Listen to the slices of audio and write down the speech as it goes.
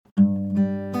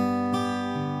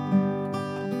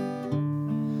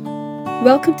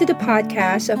Welcome to the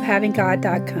podcast of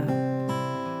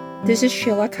HavingGod.com. This is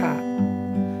Sheila Cobb.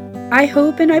 I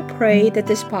hope and I pray that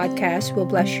this podcast will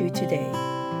bless you today.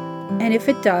 And if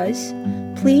it does,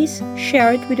 please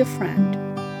share it with a friend.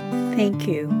 Thank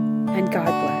you, and God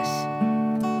bless.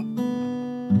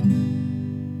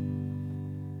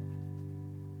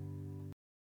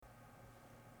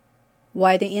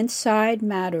 Why the Inside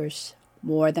Matters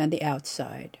More Than the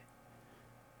Outside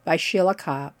by Sheila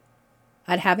Cobb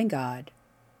at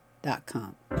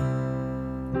HavingGod.com.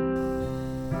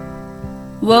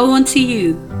 Woe unto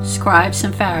you, scribes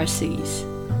and Pharisees,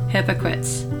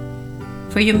 hypocrites!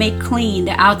 For you make clean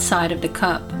the outside of the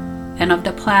cup and of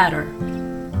the platter,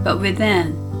 but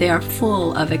within they are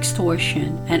full of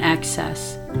extortion and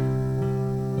excess.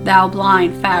 Thou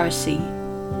blind Pharisee,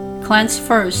 cleanse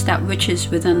first that which is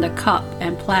within the cup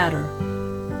and platter,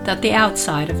 that the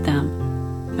outside of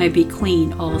them may be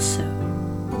clean also.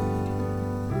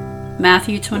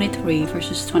 Matthew 23,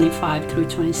 verses 25 through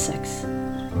 26.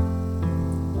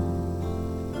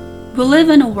 We live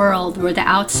in a world where the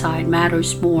outside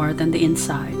matters more than the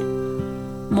inside.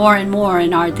 More and more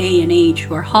in our day and age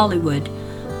where Hollywood,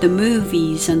 the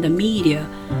movies, and the media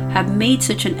have made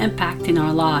such an impact in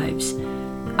our lives,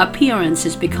 appearance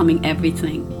is becoming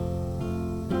everything.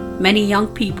 Many young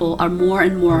people are more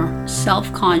and more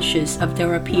self-conscious of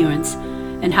their appearance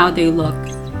and how they look,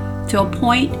 to a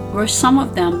point where some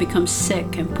of them become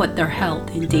sick and put their health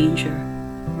in danger.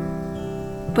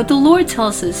 But the Lord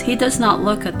tells us He does not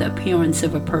look at the appearance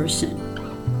of a person,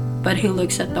 but He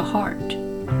looks at the heart.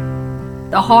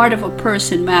 The heart of a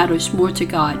person matters more to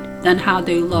God than how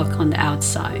they look on the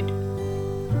outside.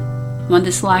 When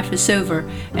this life is over,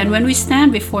 and when we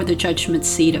stand before the judgment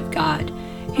seat of God,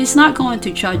 He's not going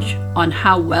to judge on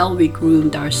how well we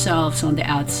groomed ourselves on the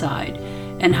outside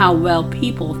and how well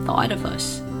people thought of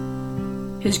us.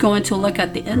 He's going to look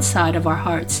at the inside of our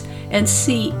hearts and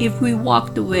see if we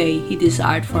walk the way He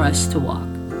desired for us to walk.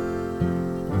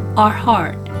 Our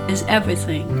heart is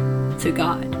everything to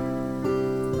God.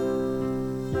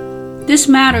 This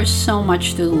matters so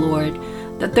much to the Lord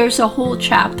that there's a whole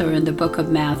chapter in the book of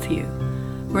Matthew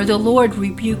where the Lord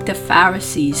rebuked the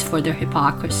Pharisees for their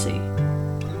hypocrisy.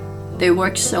 They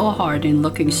worked so hard in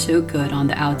looking so good on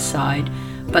the outside,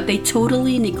 but they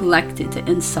totally neglected the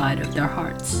inside of their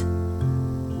hearts.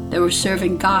 They were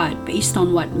serving God based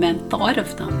on what men thought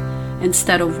of them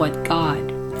instead of what God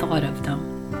thought of them.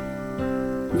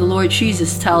 The Lord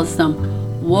Jesus tells them,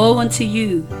 Woe unto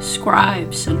you,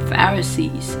 scribes and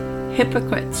Pharisees,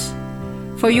 hypocrites!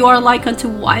 For you are like unto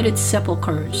whited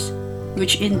sepulchres,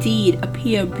 which indeed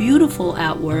appear beautiful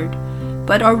outward,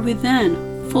 but are within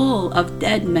full of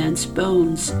dead men's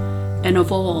bones and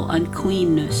of all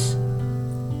uncleanness.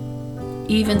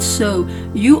 Even so,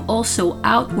 you also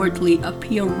outwardly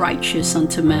appear righteous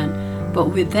unto men, but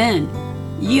within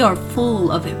ye are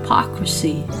full of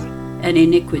hypocrisy and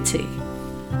iniquity.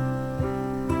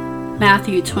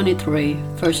 Matthew 23,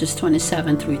 verses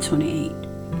 27 through 28.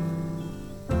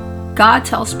 God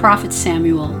tells Prophet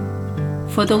Samuel,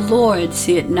 For the Lord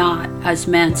seeth not as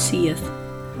man seeth.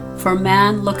 For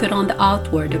man looketh on the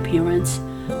outward appearance,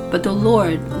 but the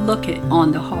Lord looketh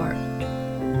on the heart.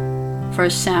 1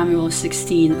 Samuel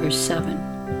 16, verse 7.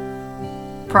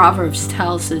 Proverbs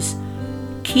tells us,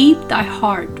 Keep thy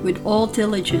heart with all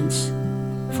diligence,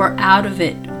 for out of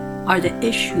it are the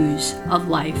issues of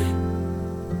life.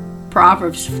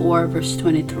 Proverbs 4, verse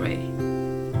 23.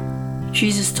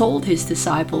 Jesus told His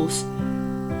disciples,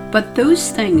 But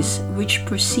those things which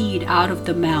proceed out of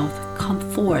the mouth come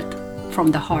forth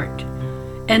from the heart,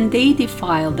 and they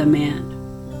defile the man.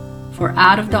 For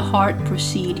out of the heart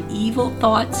proceed evil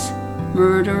thoughts,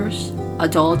 murders,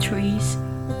 adulteries,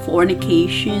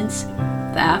 fornications,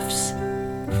 thefts,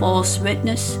 false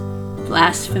witness,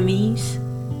 blasphemies.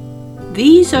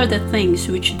 These are the things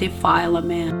which defile a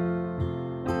man.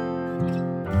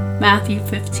 Matthew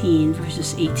 15,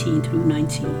 verses 18 through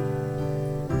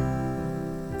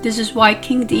 19. This is why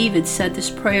King David said this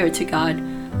prayer to God,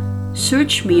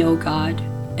 Search me, O God,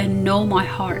 and know my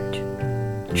heart.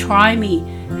 Try me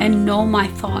and know my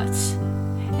thoughts,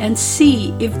 and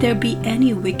see if there be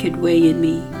any wicked way in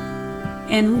me,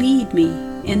 and lead me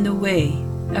in the way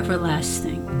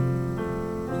everlasting.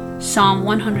 Psalm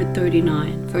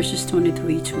 139, verses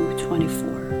 23 through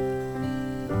 24.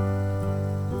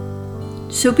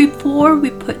 So before we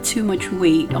put too much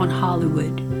weight on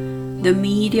Hollywood, the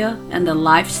media, and the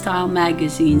lifestyle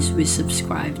magazines we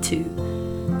subscribe to,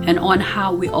 and on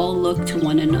how we all look to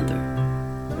one another,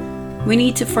 we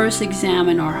need to first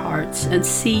examine our hearts and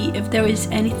see if there is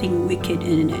anything wicked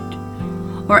in it,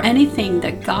 or anything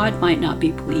that God might not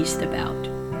be pleased about.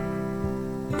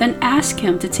 then ask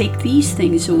Him to take these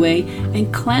things away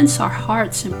and cleanse our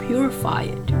hearts and purify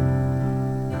it.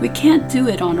 We can't do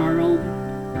it on our own.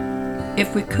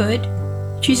 If we could,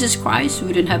 Jesus Christ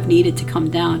wouldn't have needed to come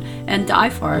down and die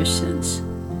for our sins.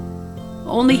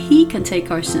 Only He can take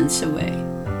our sins away.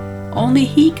 Only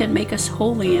He can make us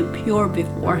holy and pure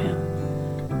before Him.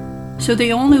 So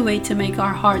the only way to make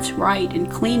our hearts right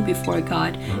and clean before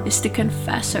God is to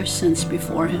confess our sins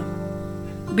before Him.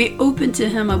 Be open to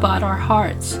Him about our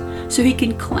hearts so He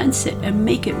can cleanse it and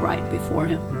make it right before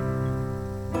Him.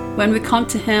 When we come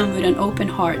to Him with an open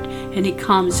heart and He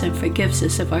comes and forgives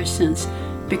us of our sins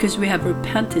because we have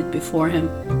repented before Him,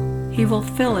 He will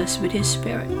fill us with His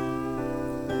Spirit.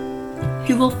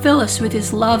 He will fill us with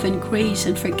His love and grace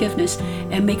and forgiveness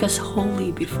and make us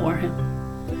holy before Him.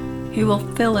 He will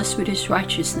fill us with His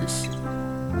righteousness.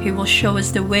 He will show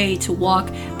us the way to walk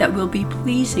that will be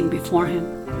pleasing before Him.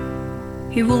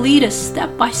 He will lead us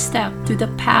step by step through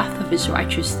the path of His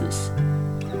righteousness.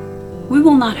 We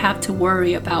will not have to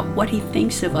worry about what He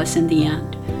thinks of us in the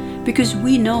end, because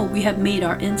we know we have made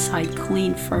our inside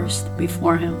clean first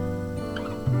before Him.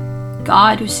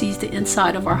 God, who sees the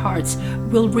inside of our hearts,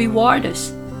 will reward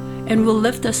us and will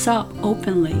lift us up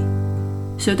openly,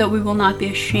 so that we will not be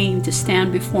ashamed to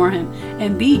stand before Him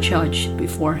and be judged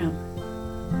before Him.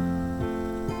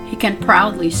 He can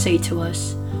proudly say to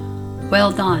us,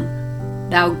 "Well done,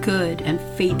 thou good and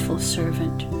faithful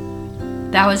servant.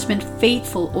 Thou hast been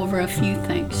faithful over a few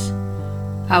things.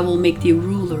 I will make thee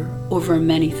ruler over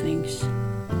many things.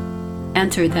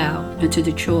 Enter thou into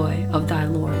the joy of thy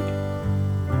Lord."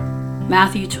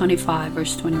 Matthew 25,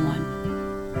 verse 21.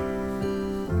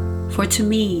 For to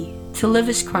me, to live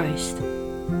is Christ,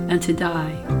 and to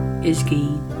die is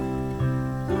gain.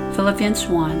 Philippians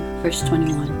 1, verse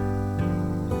 21.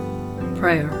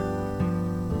 Prayer.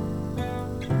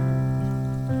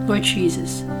 Lord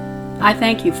Jesus, I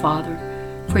thank you, Father,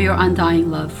 for your undying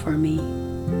love for me.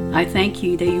 I thank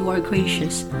you that you are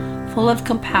gracious, full of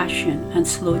compassion, and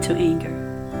slow to anger.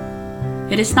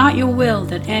 It is not your will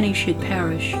that any should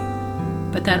perish,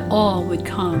 but that all would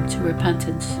come to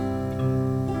repentance.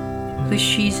 Please,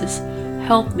 Jesus,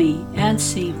 help me and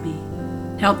save me.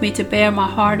 Help me to bear my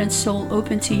heart and soul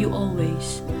open to you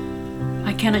always.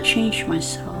 I cannot change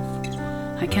myself.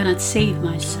 I cannot save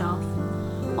myself.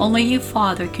 Only you,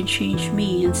 Father, can change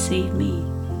me and save me.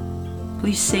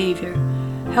 Please, Savior,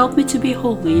 help me to be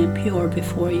holy and pure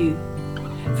before you.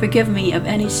 Forgive me of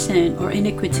any sin or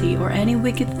iniquity or any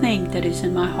wicked thing that is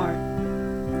in my heart.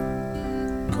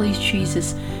 Please,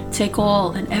 Jesus, take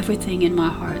all and everything in my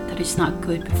heart that is not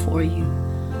good before you,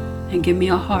 and give me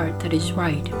a heart that is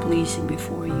right and pleasing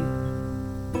before you.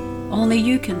 Only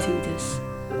you can do this.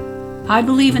 I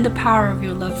believe in the power of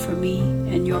your love for me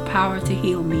and your power to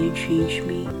heal me and change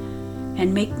me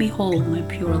and make me whole and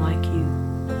pure like you.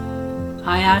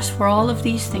 I ask for all of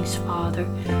these things, Father,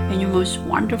 in your most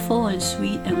wonderful and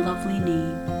sweet and lovely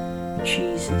name,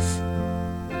 Jesus.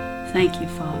 Thank you,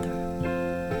 Father.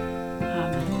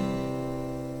 Amen.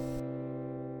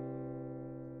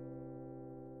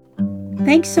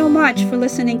 Thanks so much for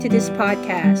listening to this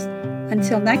podcast.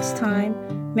 Until next time,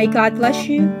 may God bless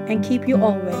you and keep you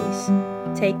always.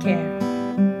 Take care.